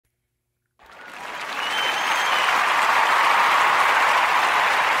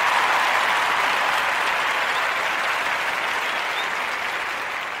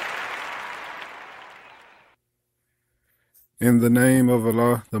In the name of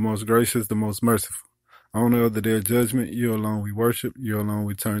Allah, the most gracious, the most merciful. On the day of judgment, you alone we worship, you alone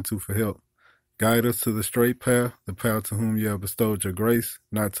we turn to for help. Guide us to the straight path, the path to whom you have bestowed your grace,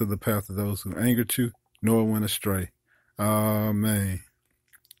 not to the path of those who angered you, nor went astray. Amen.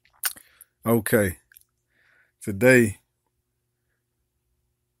 Okay, today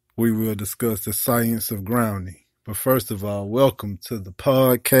we will discuss the science of grounding. But first of all, welcome to the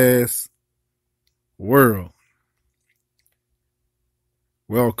podcast world.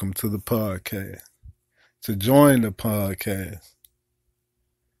 Welcome to the podcast. To join the podcast,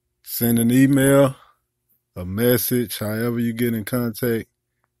 send an email, a message, however you get in contact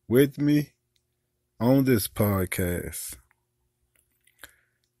with me on this podcast.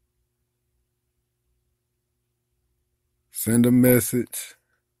 Send a message,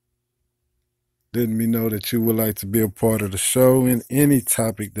 letting me know that you would like to be a part of the show in any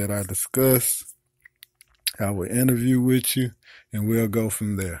topic that I discuss. I will interview with you and we'll go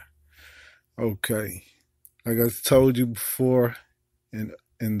from there. Okay. Like I told you before in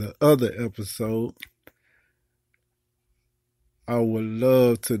the other episode, I would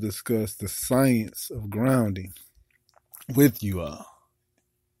love to discuss the science of grounding with you all.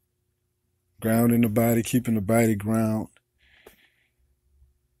 Grounding the body, keeping the body grounded,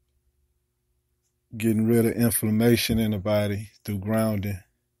 getting rid of inflammation in the body through grounding.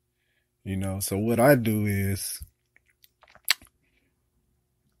 So what I do is,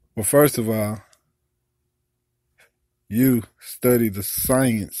 well, first of all, you study the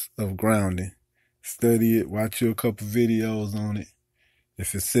science of grounding. Study it, watch you a couple videos on it.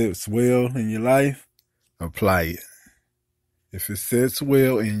 If it sits well in your life, apply it. If it sits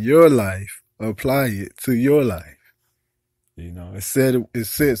well in your life, apply it to your life. It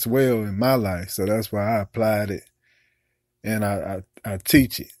sits well in my life, so that's why I applied it and I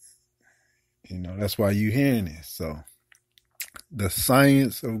teach it. That's why you're hearing this. So the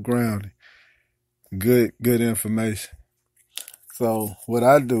science of grounding, good information. So what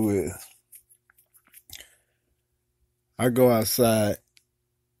I do is I go outside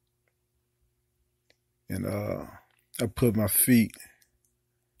and I put my feet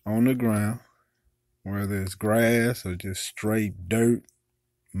on the ground, whether it's grass or just straight dirt,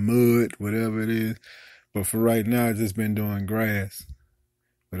 mud, whatever it is. But for right now, I've just been doing grass.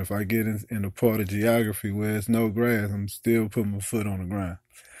 But if I get in a part of geography where it's no grass, I'm still putting my foot on the ground.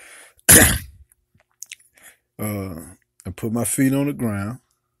 I put my feet on the ground.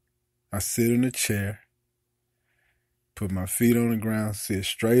 I sit in a chair. Put my feet on the ground, sit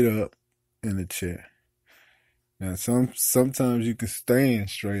straight up in the chair. Now, sometimes you can stand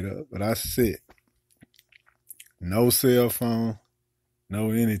straight up, but I sit. No cell phone,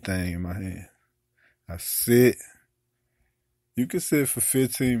 no anything in my hand. I sit. You can sit for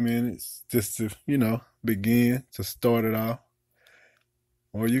 15 minutes just to, begin to start it off.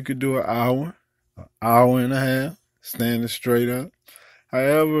 Or you could do an hour and a half, standing straight up.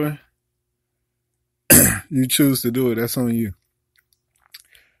 However you choose to do it, that's on you.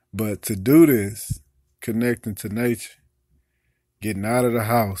 But to do this, connecting to nature, getting out of the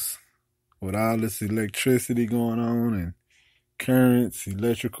house with all this electricity going on and currents,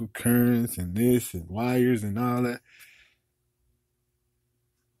 electrical currents and this and wires and all that.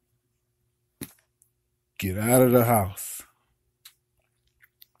 Get out of the house.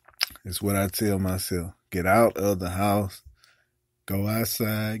 It's what I tell myself. Get out of the house. Go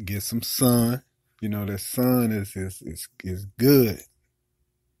outside. Get some sun. That sun is good.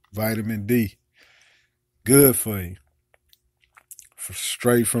 Vitamin D. Good for you.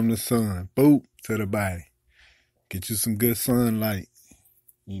 Straight from the sun. Boop to the body. Get you some good sunlight,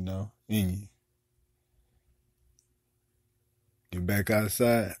 in you. Get back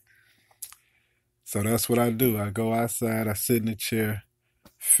outside. So that's what I do. I go outside, I sit in a chair,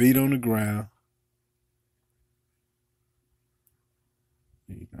 feet on the ground.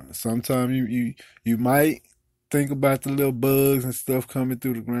 Sometimes you might think about the little bugs and stuff coming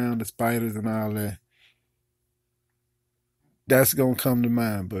through the ground, the spiders and all that. That's going to come to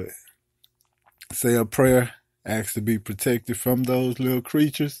mind, but say a prayer, ask to be protected from those little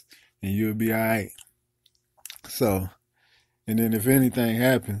creatures, and you'll be all right. So, and then if anything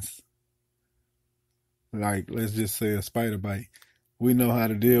happens, like let's just say a spider bite, we know how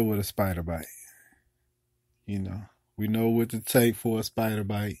to deal with a spider bite. We know what to take for a spider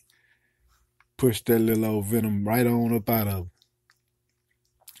bite. Push that little old venom right on up out of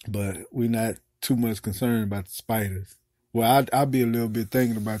it. But we're not too much concerned about the spiders. Well, I'll be a little bit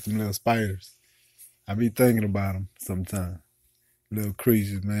thinking about them little spiders. I be thinking about them sometimes. Little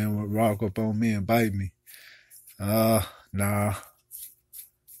creatures, man, will walk up on me and bite me. Nah.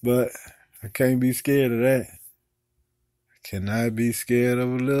 But I can't be scared of that. I cannot be scared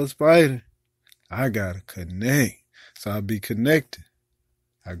of a little spider. I gotta connect. So I'll be connected.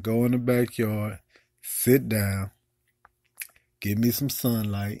 I go in the backyard, sit down, give me some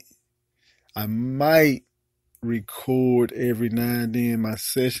sunlight. I might record every now and then my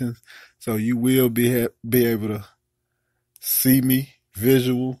sessions, so you will be able to see me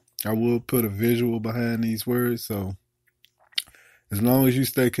visual. I will put a visual behind these words, so as long as you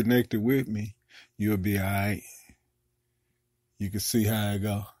stay connected with me, you'll be all right. You can see how I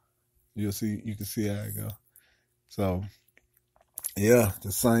go. You can see how I go. So, yeah,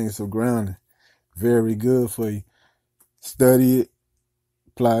 the science of grounding, very good for you. Study it,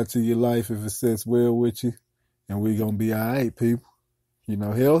 apply it to your life if it sits well with you, and we're going to be all right, people. You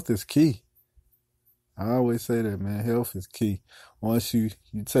know, health is key. I always say that, man. Health is key. Once you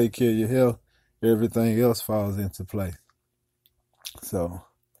take care of your health, everything else falls into place. So,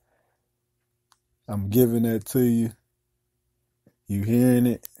 I'm giving that to you. You hearing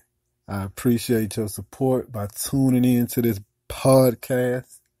it. I appreciate your support by tuning in to this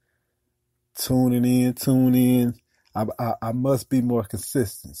podcast. Tune in. I must be more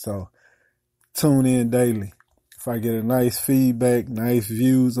consistent. So tune in daily. If I get a nice feedback, nice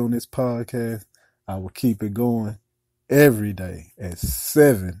views on this podcast, I will keep it going every day at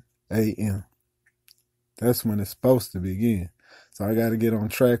 7 a.m. That's when it's supposed to begin. So I got to get on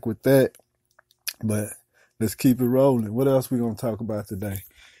track with that. But let's keep it rolling. What else we going to talk about today?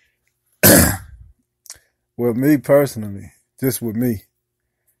 Well, me personally, just with me.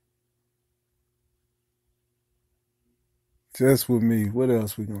 Just with me. What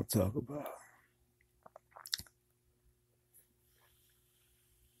else we going to talk about?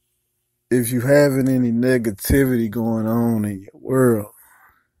 If you having any negativity going on in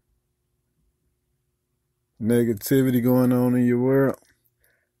your world,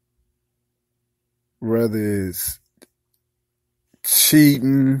 whether it's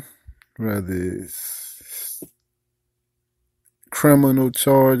cheating, whether it's criminal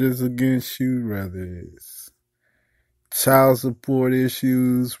charges against you, whether it's child support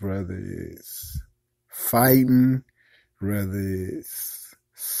issues, whether it's fighting, whether it's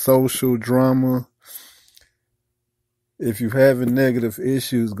social drama. If you're having negative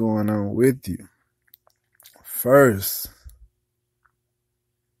issues going on with you, first,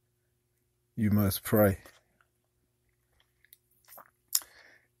 you must pray.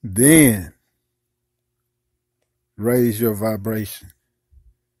 Then, raise your vibration.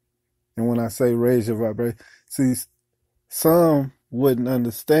 And when I say raise your vibration, see, some wouldn't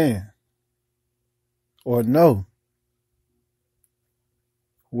understand or know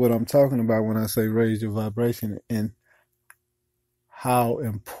what I'm talking about when I say raise your vibration and how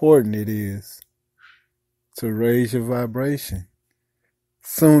important it is to raise your vibration.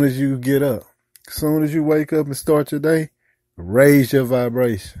 Soon as you get up, soon as you wake up and start your day, raise your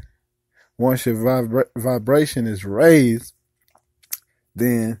vibration. Once your vibration is raised,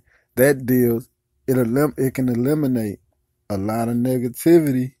 then that deals, it can eliminate a lot of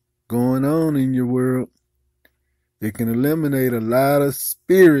negativity going on in your world. It can eliminate a lot of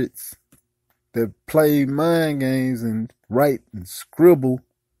spirits that play mind games and write and scribble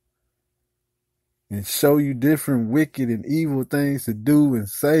and show you different wicked and evil things to do and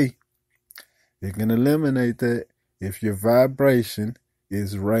say. It can eliminate that if your vibration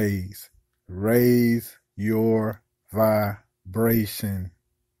is raised. Raise your vibration.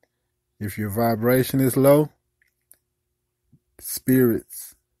 If your vibration is low,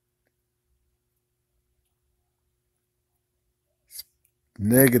 spirits,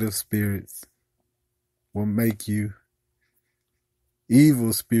 negative spirits will make you,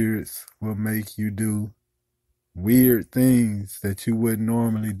 evil spirits will make you do weird things that you wouldn't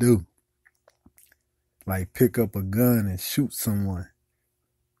normally do. Like pick up a gun and shoot someone.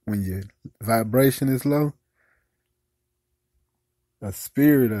 When your vibration is low, a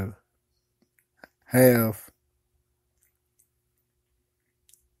spirit will have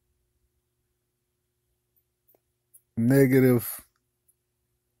negative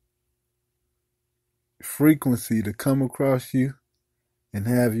frequency to come across you and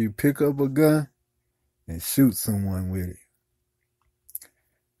have you pick up a gun and shoot someone with it.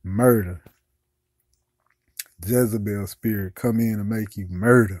 Murder. Jezebel spirit come in and make you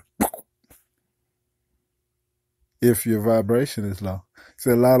murder. If your vibration is low.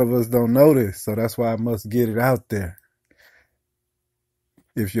 So a lot of us don't know this, so that's why I must get it out there.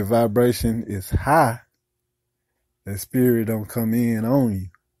 If your vibration is high, that spirit don't come in on you.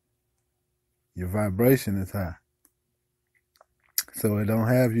 Your vibration is high. So it don't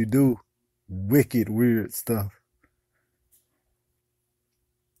have you do wicked, weird stuff.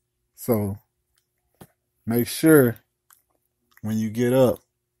 So make sure when you get up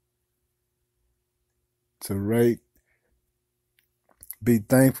to be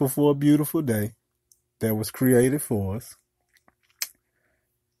thankful for a beautiful day that was created for us.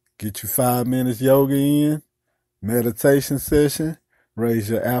 Get you 5 minutes yoga in, meditation session, raise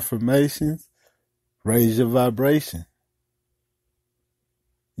your affirmations, raise your vibration.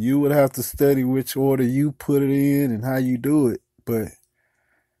 You would have to study which order you put it in and how you do it, but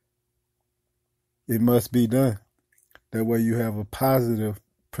it must be done. That way you have a positive,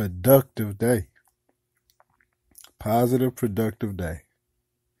 productive day. Positive, productive day.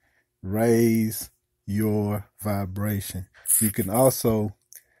 Raise your vibration. You can also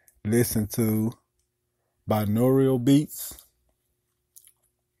listen to binaural beats.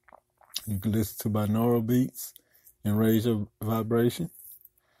 You can listen to binaural beats and raise your vibration.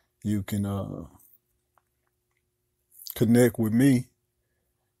 You can connect with me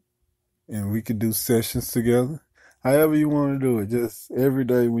and we can do sessions together. However you want to do it. Just every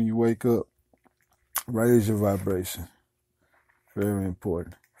day when you wake up, raise your vibration. Very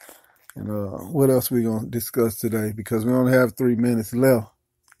important. And what else we going to discuss today? Because we only have 3 minutes left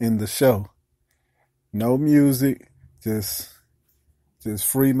in the show. No music, just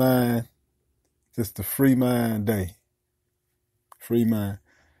free mind. Just a free mind day. Free mind.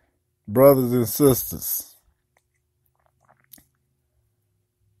 Brothers and sisters,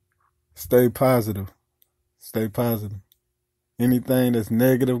 stay positive. Stay positive. Anything that's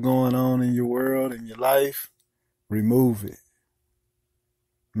negative going on in your world, in your life, remove it.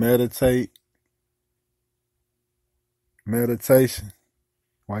 Meditate. Meditation.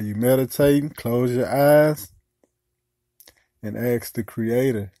 While you meditating, close your eyes and ask the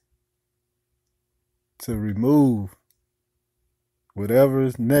Creator to remove whatever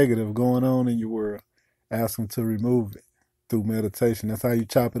is negative going on in your world. Ask Him to remove it through meditation. That's how you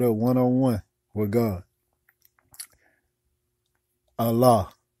chop it up one-on-one with God.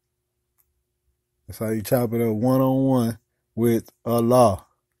 Allah. That's how you chop it up one-on-one with Allah.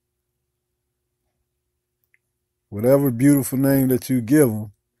 Whatever beautiful name that you give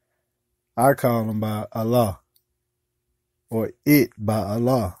Him, I call Him by Allah. Or it by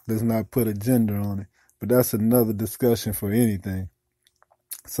Allah. Let's not put a gender on it. But that's another discussion for anything.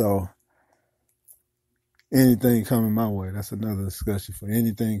 So, anything coming my way. That's another discussion for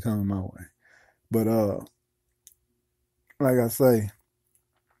anything coming my way. But, like I say,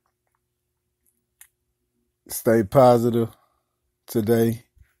 stay positive today.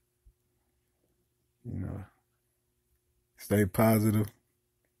 You know, stay positive.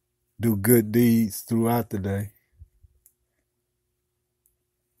 Do good deeds throughout the day.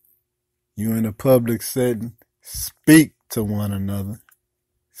 You in a public setting, speak to one another.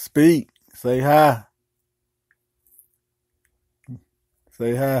 Speak. Say hi.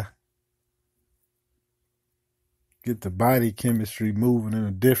 Say hi. Get the body chemistry moving in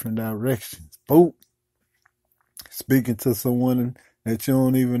a different direction. Boop. Speaking to someone that you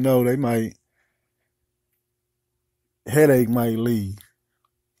don't even know, headache might leave.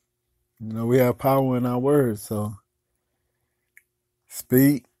 You know, we have power in our words, so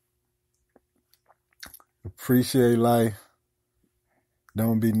speak. Appreciate life.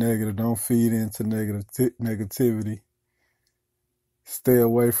 Don't be negative. Don't feed into negativity. Stay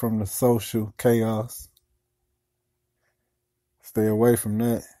away from the social chaos. Stay away from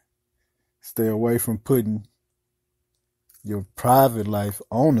that. Stay away from putting your private life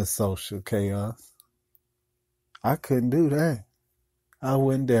on the social chaos. I couldn't do that. I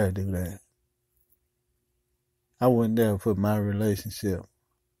wouldn't dare do that. I wouldn't dare put my relationship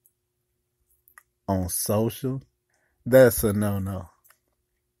on social. That's a no-no.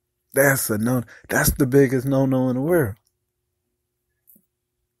 That's a no. That's the biggest no-no in the world.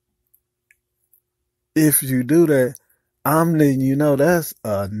 If you do that, I'm letting you know that's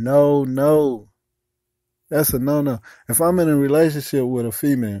a no-no. That's a no-no. If I'm in a relationship with a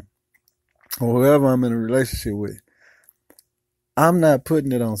female, or whoever I'm in a relationship with, I'm not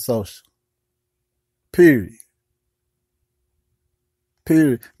putting it on social. Period.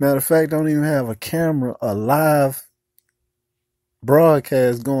 Period. Matter of fact, don't even have a camera, a live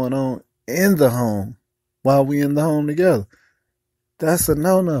broadcast going on in the home while we in the home together. That's a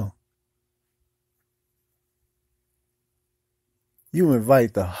no-no. You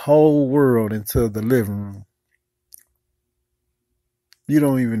invite the whole world into the living room. You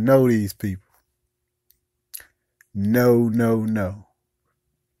don't even know these people. No.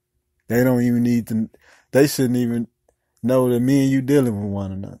 They don't even need to, they shouldn't even know that me and you dealing with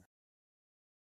one another.